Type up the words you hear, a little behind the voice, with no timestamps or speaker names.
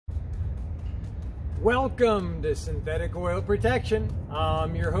Welcome to Synthetic Oil Protection.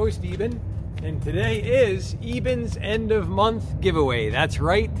 I'm your host, Eben, and today is Eben's end of month giveaway. That's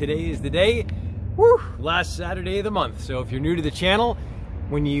right, today is the day, last Saturday of the month. So if you're new to the channel,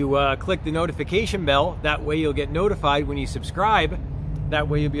 when you click the notification bell, that way you'll get notified when you subscribe. That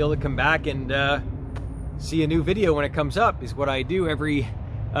way you'll be able to come back and see a new video when it comes up. Is what I do every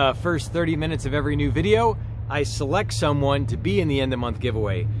first 30 minutes of every new video. I select someone to be in the end of month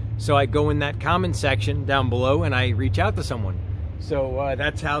giveaway. So I go in that comment section down below and I reach out to someone. So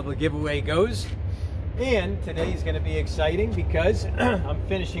that's how the giveaway goes. And today's gonna be exciting because I'm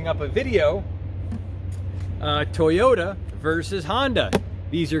finishing up a video, Toyota versus Honda.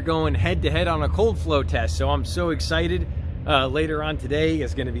 These are going head to head on a cold flow test. So I'm so excited. Later on today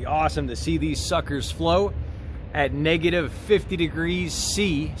is gonna be awesome to see these suckers flow at negative 50 degrees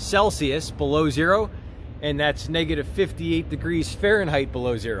Celsius below zero. And that's negative 58 degrees Fahrenheit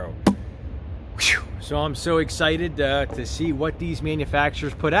below zero. Whew. So I'm so excited to see what these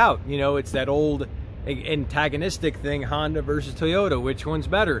manufacturers put out. You know, it's that old antagonistic thing, Honda versus Toyota. Which one's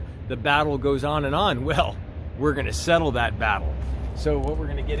better? The battle goes on and on. Well, we're gonna settle that battle. So what we're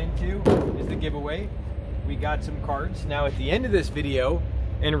gonna get into is the giveaway. We got some cards. Now at the end of this video,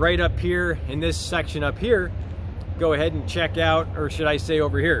 and right up here in this section up here, go ahead and check out, or should I say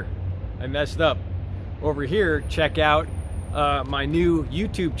over here? I messed up. Over here, check out my new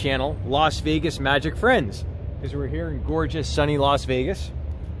YouTube channel, Las Vegas Magic Friends, because we're here in gorgeous, sunny Las Vegas.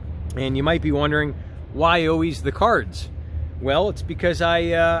 And you might be wondering, why always the cards? Well, it's because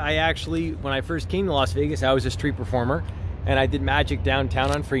I actually, when I first came to Las Vegas, I was a street performer, and I did magic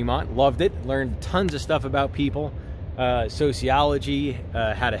downtown on Fremont. Loved it, learned tons of stuff about people, sociology,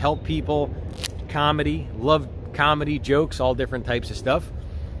 how to help people, comedy, loved comedy, jokes, all different types of stuff.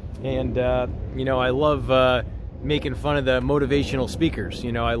 And, you know, I love making fun of the motivational speakers.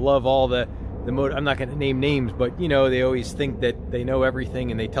 You know, I love all the I'm not going to name names, but, you know, they always think that they know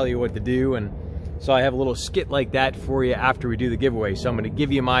everything and they tell you what to do. And so I have a little skit like that for you after we do the giveaway. So I'm going to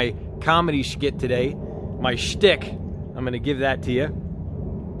give you my comedy skit today, my shtick. I'm going to give that to you.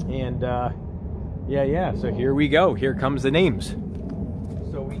 And, yeah, so here we go. Here comes the names.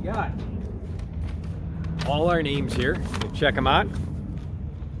 So we got all our names here. Check them out.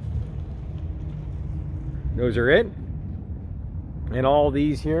 Those are it. And all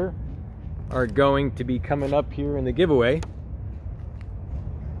these here are going to be coming up here in the giveaway.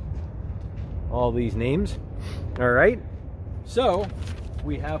 All these names. All right. So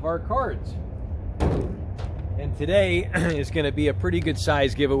we have our cards. And today is going to be a pretty good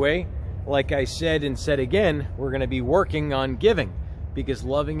size giveaway. Like I said and said again, we're going to be working on giving, because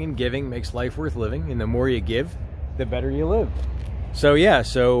loving and giving makes life worth living. And the more you give, the better you live. So yeah,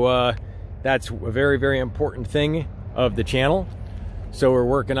 that's a very, very important thing of the channel. So we're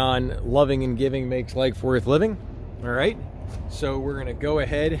working on loving and giving makes life worth living. All right. So we're going to go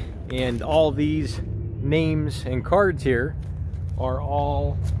ahead, and all these names and cards here are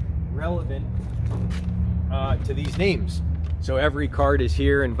all relevant to these names. So every card is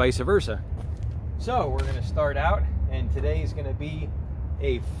here and vice versa. So we're going to start out, and today is going to be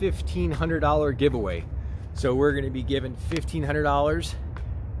a $1,500 giveaway. So we're going to be giving $1,500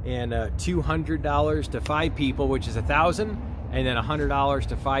 and $200 to 5 people, which is 1,000, and then $100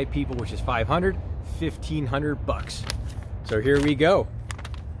 to 5 people, which is 500. 1,500 bucks. So here we go.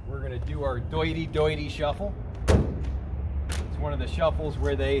 We're gonna do our doity shuffle. It's one of the shuffles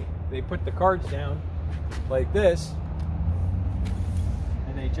where they put the cards down like this,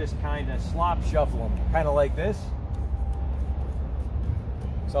 and they just kind of slop shuffle them, kind of like this.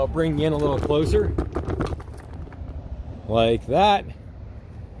 So I'll bring you in a little closer, like that.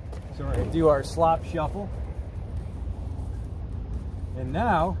 So we're going to do our slop shuffle. And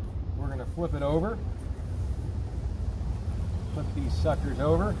now we're going to flip it over. Flip these suckers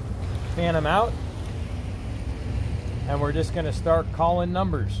over. Fan them out. And we're just going to start calling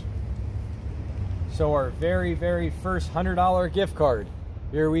numbers. So our very, very first $100 gift card,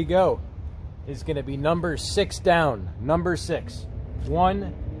 here we go, is going to be number 6 down. Number 6.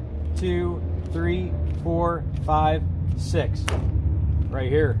 1, 2, 3, 4, 5, 6. Right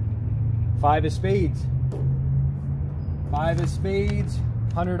here. 5 of spades. 5 of spades.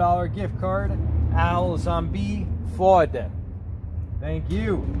 $100 gift card. Al Zombie Ford. Thank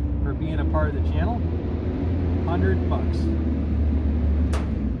you for being a part of the channel. 100 bucks.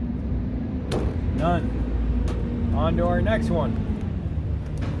 Done. On to our next one.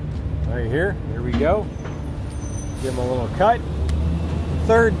 Right here. Here we go. Give them a little cut.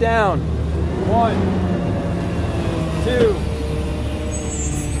 3rd down. 1, 2,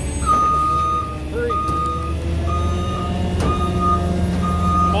 3.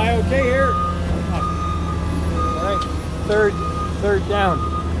 Am I okay here? third down.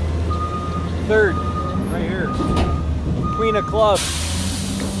 Third, right here. Queen of clubs.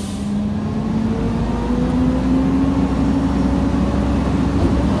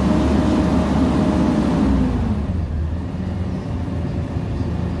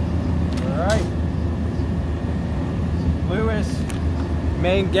 All right. Lewis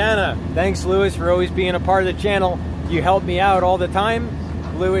Mangana. Thanks, Lewis, for always being a part of the channel. You help me out all the time.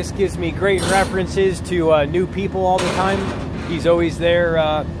 Lewis gives me great references to new people all the time. He's always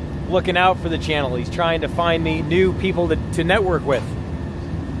there looking out for the channel. He's trying to find me new people to network with.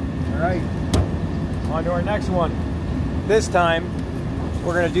 All right, on to our next one. This time,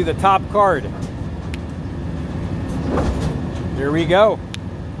 we're gonna do the top card. Here we go.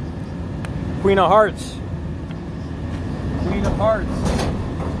 Queen of Hearts. Queen of Hearts.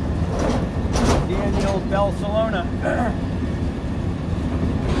 Daniel Barcelona.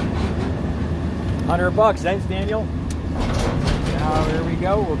 $100. Thanks, Daniel. Now, here we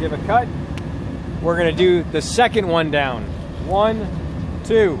go. We'll give a cut. We're going to do the second one down. 1,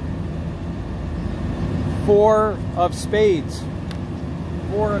 2. 4 of spades.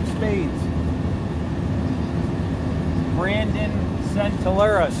 4 of spades. Brandon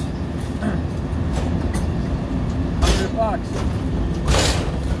Centeleras. $100.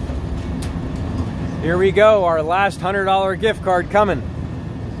 Here we go. Our last $100 gift card coming.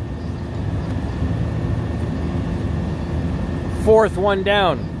 Fourth one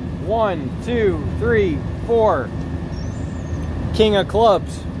down. 1, 2, 3, 4. King of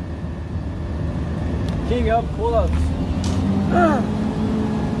clubs. King of clubs.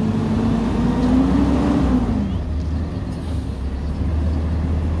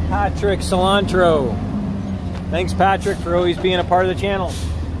 Patrick Cilantro. Thanks, Patrick, for always being a part of the channel.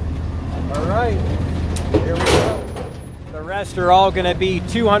 All right, here we go. The rest are all going to be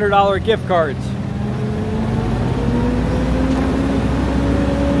 $200 gift cards.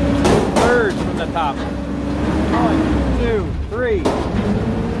 From the top. 1, 2, 3.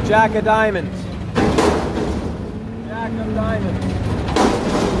 Jack of diamonds. Jack of diamonds.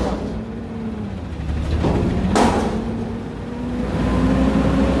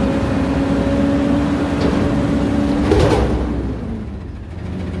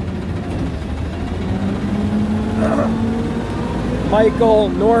 Michael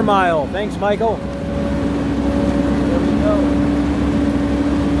Normile. Thanks, Michael. There we go.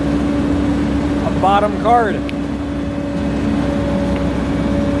 Bottom card.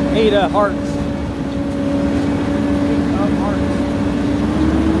 8 of hearts. 8 of hearts.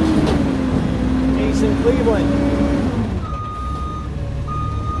 Ace in Cleveland.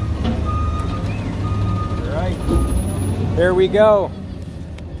 All right. There we go.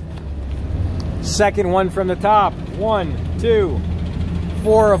 Second one from the top. 1, 2,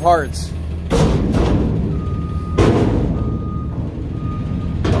 4 of hearts.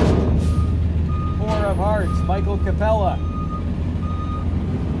 Of hearts, Michael Capella.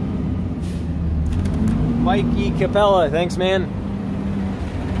 Mikey Capella, thanks, man.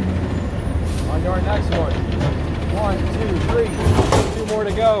 On to our next one. 1, 2, 3. 2 more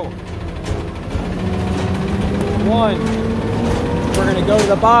to go. 1. We're going to go to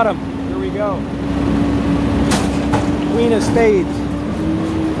the bottom. Here we go. Queen of spades.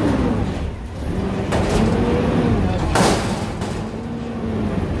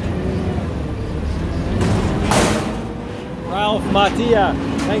 Ralph Mattia.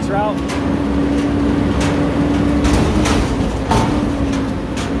 Thanks, Ralph.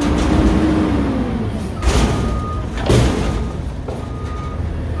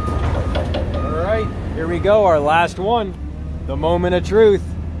 All right, here we go. Our last one. The moment of truth.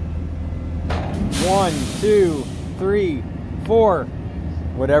 1, 2, 3, 4.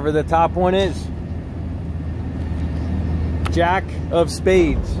 Whatever the top one is. Jack of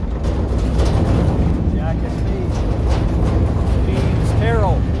spades. Jack of spades.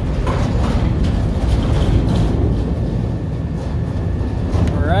 Carol.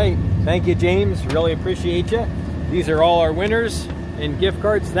 All right, thank you, James. Really appreciate you. These are all our winners and gift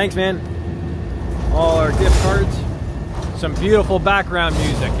cards. Thanks, man. All our gift cards. Some beautiful background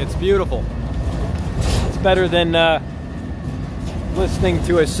music. It's beautiful. It's better than listening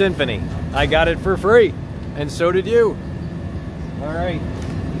to a symphony. I got it for free, and so did you. All right,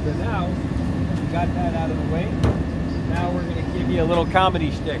 so now we got that out of the way. Now we're going to give you a little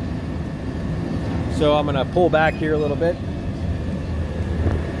comedy shtick. So I'm going to pull back here a little bit.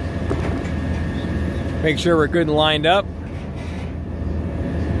 Make sure we're good and lined up.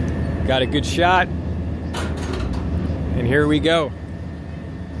 Got a good shot. And here we go.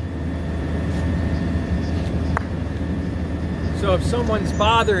 So if someone's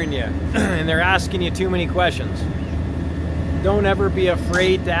bothering you and they're asking you too many questions, don't ever be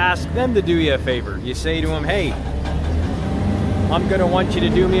afraid to ask them to do you a favor. You say to them, hey, I'm going to want you to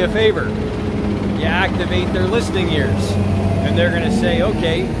do me a favor. You activate their listening ears, and they're going to say,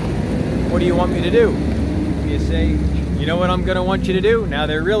 okay, what do you want me to do? You say, you know what I'm going to want you to do? Now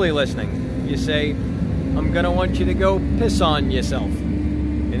they're really listening. You say, I'm going to want you to go piss on yourself.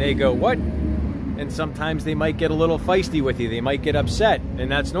 And they go, what? And sometimes they might get a little feisty with you. They might get upset,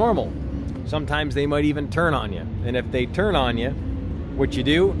 and that's normal. Sometimes they might even turn on you. And if they turn on you, what you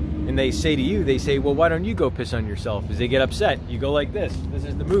do, and they say to you, they say, well, why don't you go piss on yourself? As they get upset, you go like this. This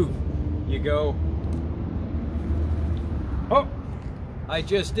is the move. You go, oh, I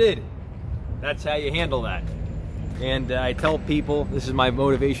just did. That's how you handle that. And I tell people, this is my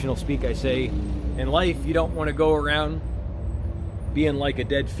motivational speak, I say, in life, you don't want to go around being like a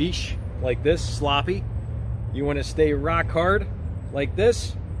dead fish, like this, sloppy. You want to stay rock hard, like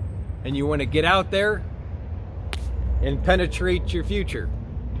this, and you want to get out there and penetrate your future.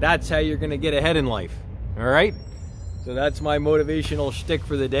 That's how you're going to get ahead in life, all right? So that's my motivational shtick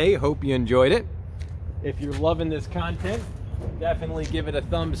for the day. Hope you enjoyed it. If you're loving this content, definitely give it a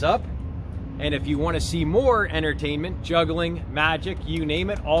thumbs up. And if you want to see more entertainment, juggling, magic, you name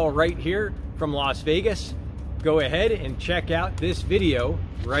it, all right here from Las Vegas, go ahead and check out this video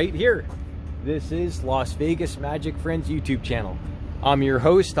right here. This is Las Vegas Magic Friends YouTube channel. I'm your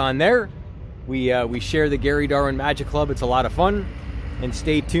host on there. We share the Gary Darwin Magic Club. It's a lot of fun. And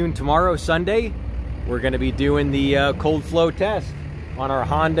stay tuned tomorrow, Sunday. We're going to be doing the cold flow test on our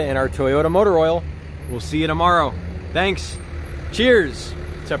Honda and our Toyota motor oil. We'll see you tomorrow. Thanks. Cheers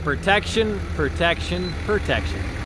to protection, protection, protection.